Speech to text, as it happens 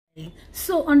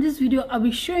So on this video, I'll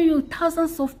be showing you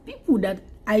thousands of people that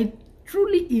I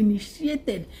truly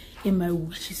initiated in my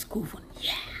wishes coven.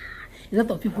 Yeah, a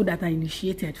lot of people that I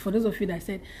initiated. For those of you that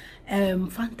said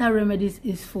Fanta remedies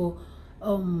is for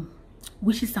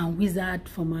witches and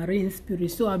wizards, for marine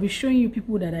spirits, so I'll be showing you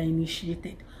people that I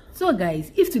initiated. So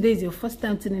guys, if today is your first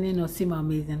time tuning in or seeing my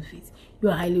amazing face, you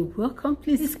are highly welcome.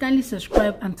 Please kindly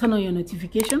subscribe and turn on your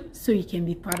notification so you can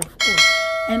be part of all.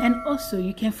 And also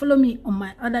you can follow me on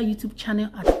my other YouTube channel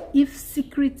at If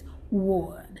Secret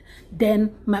World,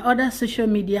 then my other social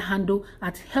media handle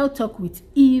at Health Talk with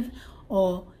Eve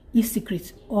or If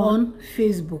Secret on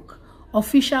Facebook,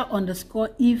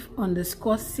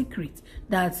 official_Eve_secret,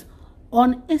 that's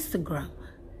on Instagram,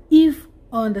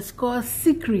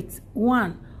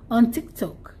 Eve_secret1 on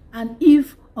TikTok, and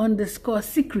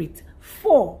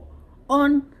Eve_secret4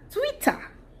 on Twitter.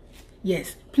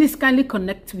 Yes, please kindly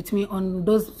connect with me on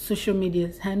those social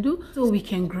media handle so we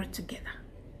can grow together.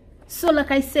 So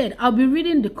like I said, I'll be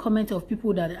reading the comments of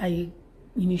people that I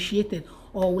initiated,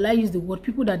 or will I use the word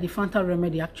people that the Fanta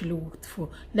remedy actually worked for.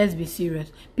 Let's be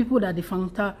serious, people that the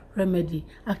Fanta remedy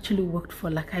actually worked for.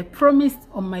 Like I promised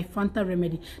on my Fanta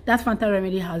remedy, that Fanta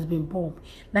remedy has been bombed.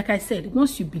 Like I said,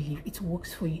 once you believe, it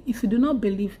works for you. If you do not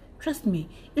believe, trust me,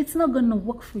 it's not gonna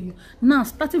work for you. Now,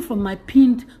 starting from my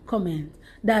pinned comment,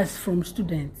 that's from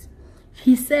students.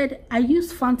 He said, I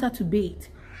used Fanta to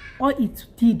bait. All it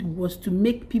did was to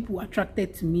make people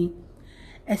attracted to me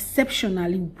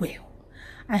exceptionally well.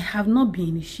 I have not been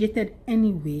initiated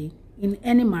anyway in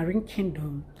any marine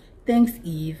kingdom. Thanks,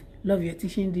 Eve. Love your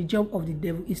teaching. The job of the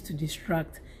devil is to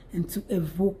distract and to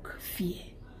evoke fear.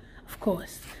 Of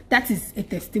course, that is a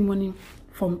testimony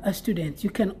from a student.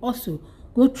 You can also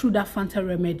go through that Fanta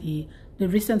remedy, the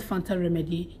recent Fanta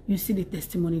remedy. You see the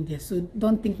testimony there. So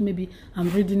don't think maybe I'm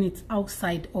reading it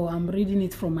outside or I'm reading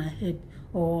it from my head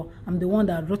or I'm the one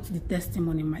that wrote the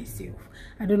testimony myself.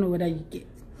 I don't know whether you get.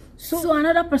 So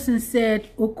another person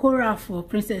said, Okora for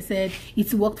Princess said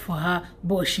it worked for her,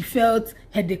 but she felt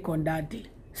headache on that day.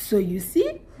 So you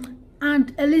see.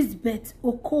 And Elizabeth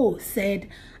Oko said,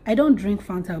 I don't drink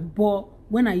Fanta, but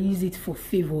when I use it for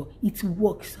favor, it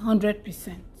works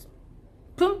 100%.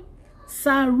 Boom.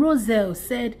 Sir Roselle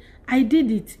said, I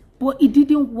did it, but it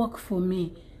didn't work for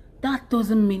me. That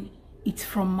doesn't mean it's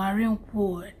from marine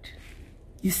world.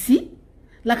 You see,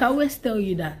 like I always tell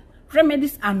you that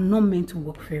remedies are not meant to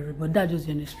work for everybody. That's just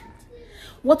the honest truth.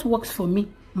 What works for me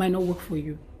might not work for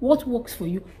you. What works for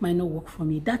you might not work for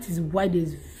me. That is why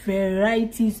there's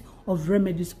varieties of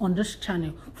remedies on this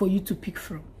channel for you to pick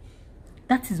from.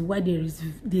 That is why there's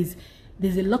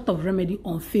a lot of remedy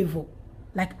on favor.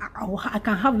 Like I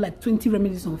can have like 20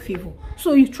 remedies on favor.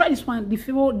 So you try this one, the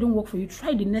favor don't work for you,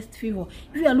 try the next favor.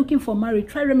 If you are looking for marriage,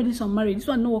 try remedies on marriage. This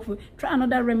one don't work for you, try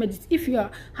another remedies. If you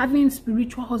are having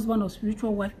spiritual husband or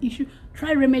spiritual wife issue,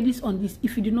 try remedies on this.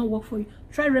 If it did not work for you,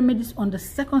 try remedies on the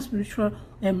second spiritual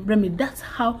remedy. That's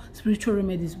how spiritual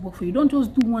remedies work for you. Don't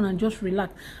just do one and just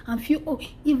relax and feel, oh,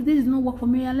 if this is not work for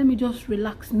me, let me just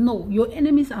relax. No, your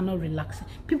enemies are not relaxing.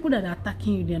 People that are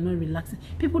attacking you, they are not relaxing.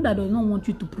 People that do not want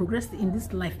you to progress in this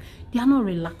life, they are not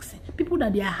relaxing. People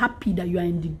that they are happy that you are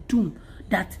in the doom,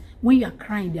 that when you are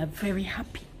crying, they are very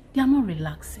happy, they are not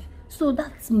relaxing. So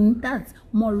that's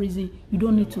more reason you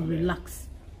don't need to relax.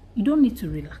 You don't need to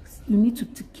relax. You need to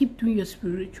keep doing your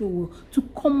spiritual work to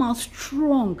come out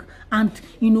strong and,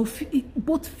 you know,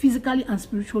 both physically and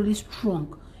spiritually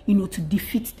strong, you know, to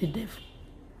defeat the devil.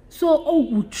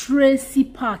 So Tracy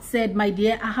Part said, my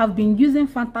dear, I have been using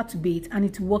Fanta to bait and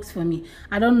it works for me.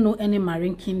 I don't know any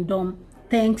marine kingdom.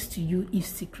 Thanks to you, If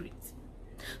Secret.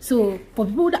 So for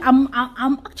people that I'm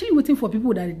actually waiting for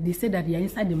people that they say that they are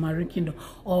inside the marine kingdom,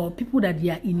 or people that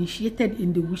they are initiated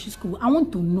in the wishes school. I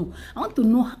want to know how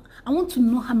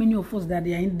many of us that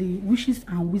they are in the wishes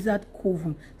and wizard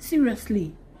coven.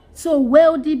 Seriously. So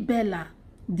Wealthy Bella,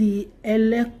 the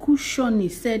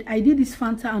electrocutionist, said, I did this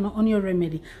Fanta and onion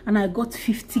remedy and I got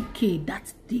 50K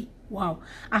that day. Wow,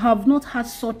 I have not had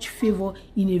such favor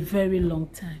in a very long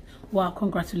time. Wow,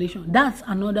 congratulations. That's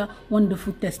another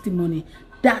wonderful testimony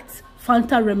that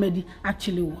Fanta remedy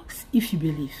actually works. If you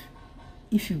believe.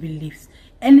 If you believe.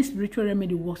 Any spiritual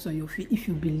remedy works on your feet if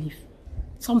you believe.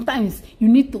 Sometimes you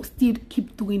need to still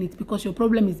keep doing it because your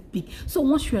problem is big. So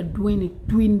once you are doing it,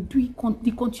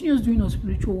 the continuous doing of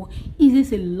spiritual work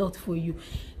is a lot for you.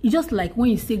 It's just like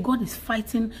when you say God is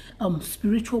fighting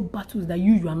spiritual battles that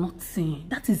you are not seeing.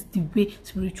 That is the way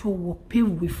spiritual work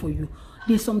pave way for you.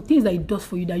 There's some things that it does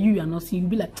for you that you are not seeing. You'll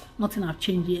be like, nothing has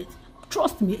changed yet.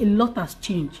 Trust me, a lot has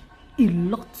changed. A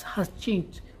lot has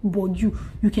changed. But you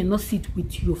cannot see it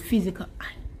with your physical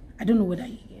eye. I don't know whether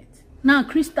you get. Now,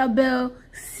 Christabel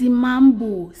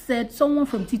Simambo said, someone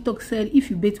from TikTok said,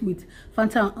 if you bait with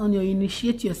Fanta on you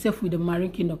initiate yourself with the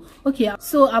Marine Kingdom. Okay,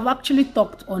 so I've actually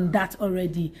talked on that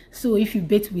already. So if you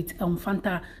bait with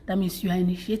Fanta, that means you are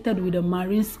initiated with the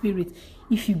Marine Spirit.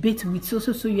 If you bait with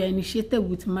so you are initiated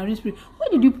with Marine Spirit. Where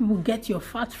did you people get your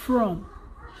fat from?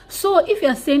 So if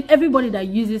you're saying everybody that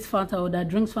uses Fanta or that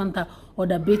drinks Fanta or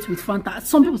that baits with Fanta,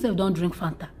 some people say don't drink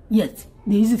Fanta, yet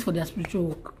they use it for their spiritual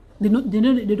work. They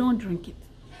don't drink it.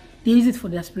 They use it for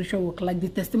their spiritual work, like the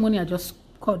testimony I just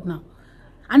called now.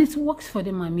 And it works for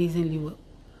them amazingly well.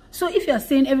 So if you are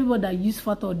saying everybody that use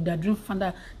Fanta or that drink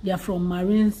Fanta, they are from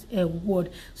Marine's world.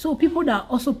 So people that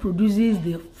also produces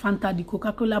the Fanta, the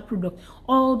Coca-Cola product,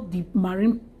 all the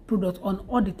Marine product on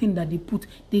all the things that they put,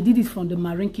 they did it from the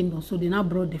Marine Kingdom. So they now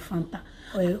brought the Fanta.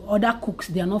 Other cooks,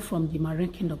 they are not from the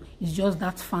Marine Kingdom. It's just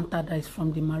that Fanta that is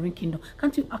from the Marine Kingdom.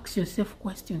 Can't you ask yourself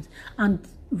questions and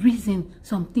reason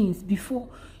some things before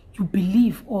you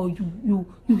believe, or you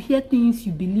hear things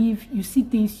you believe, you see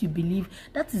things you believe?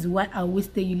 That is why I always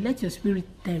tell you, let your spirit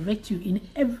direct you in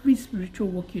every spiritual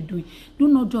work you're doing. Do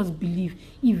not just believe,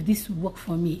 if this will work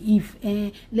for me, if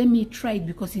let me try it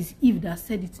because it's Eve that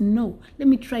said it. No, let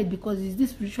me try it because it's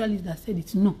this spiritualist that said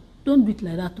it. No, don't do it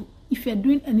like that. If you're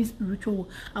doing any spiritual work,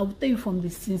 I will tell you from the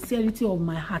sincerity of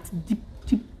my heart, deep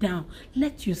down,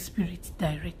 let your spirit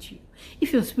direct you.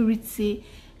 If your spirit say,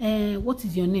 what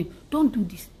is your name? Don't do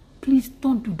this. Please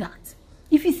don't do that.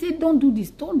 If you say don't do this,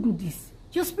 don't do this.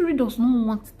 Your spirit does not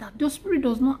want that. Your spirit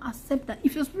does not accept that.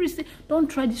 If your spirit say don't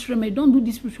try this remedy, don't do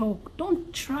this spiritual work,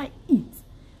 don't try it.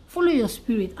 Follow your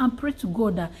spirit and pray to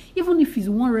God that even if it's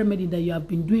one remedy that you have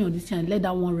been doing on this channel, let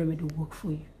that one remedy work for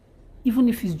you. Even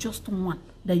if it's just one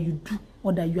that you do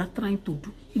or that you are trying to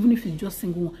do, even if it's just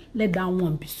single one, let that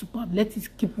one be superb. Let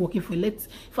it keep working for you. In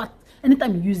fact,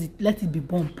 anytime you use it, let it be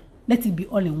bump. Let it be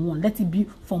all in one. Let it be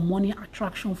for money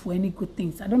attraction, for any good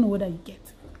things. I don't know whether you get.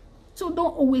 So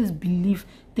don't always believe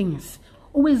things.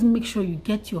 Always make sure you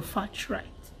get your facts right.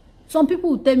 Some people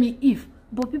will tell me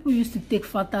but people used to take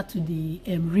Fanta to the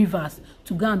rivers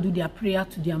to go and do their prayer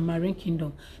to their Marine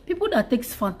Kingdom. People that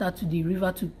takes Fanta to the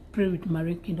river to pray with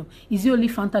Marine Kingdom, is the only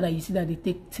Fanta that you see that they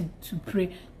take to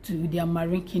pray to their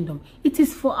Marine Kingdom? It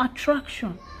is for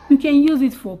attraction. You can use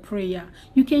it for prayer.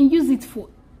 You can use it for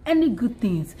any good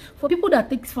things. For people that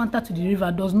take Fanta to the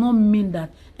river does not mean that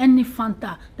any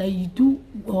Fanta that you do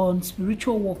on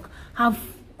spiritual work have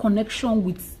connection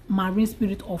with Marine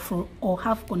Spirit or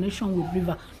have connection with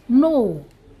river. No,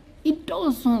 it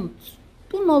doesn't.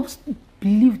 Do not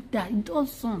believe that. It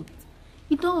doesn't.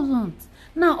 It doesn't.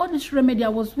 Now, all this remedy, I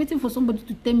was waiting for somebody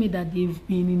to tell me that they've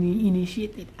been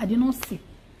initiated. I did not see.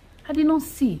 I did not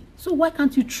see. So why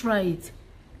can't you try it?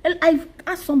 I've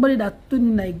asked somebody that told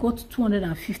me that I got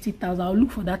 250,000. I'll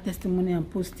look for that testimony and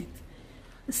post it.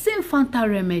 Same Fanta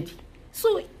remedy.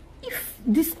 So if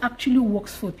this actually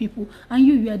works for people and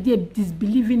you are there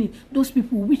disbelieving it, those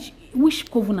people,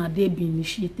 which coven are they being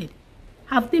initiated?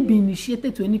 Have they been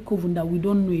initiated to any coven that we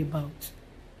don't know about?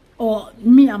 Or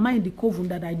me, am I in the coven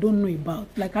that I don't know about?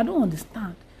 Like, I don't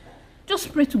understand.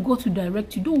 Just pray to God to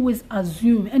direct you. Don't always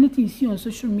assume anything you see on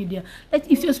social media. Like,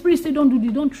 if your spirit say don't do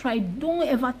this, don't try it. Don't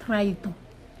ever try it.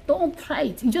 Don't try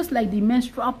it. It's just like the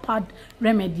menstrual pad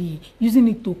remedy, using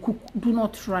it to cook. Do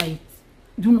not try it.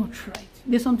 Do not try it.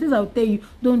 There's some things I'll tell you,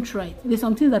 don't try it. There's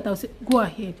some things that I'll say, go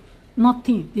ahead.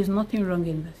 Nothing. There's nothing wrong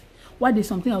in this. Why there's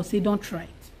something I'll say, don't try it.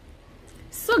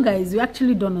 So guys, we're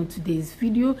actually done on today's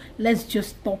video. Let's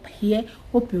just stop here.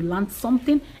 Hope you learned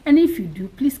something, and if you do,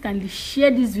 please kindly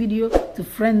share this video to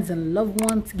friends and loved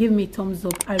ones. Give me a thumbs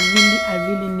up. I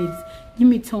really need it. Give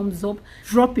me a thumbs up.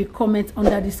 Drop a comment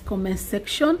under this comment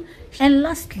section, and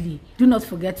lastly, do not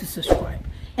forget to subscribe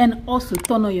and also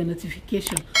turn on your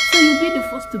notification so you'll be the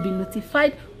first to be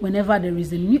notified whenever there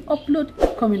is a new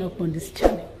upload coming up on this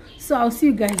channel. So I'll see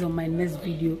you guys on my next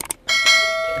video.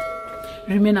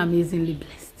 Remain amazingly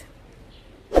blessed.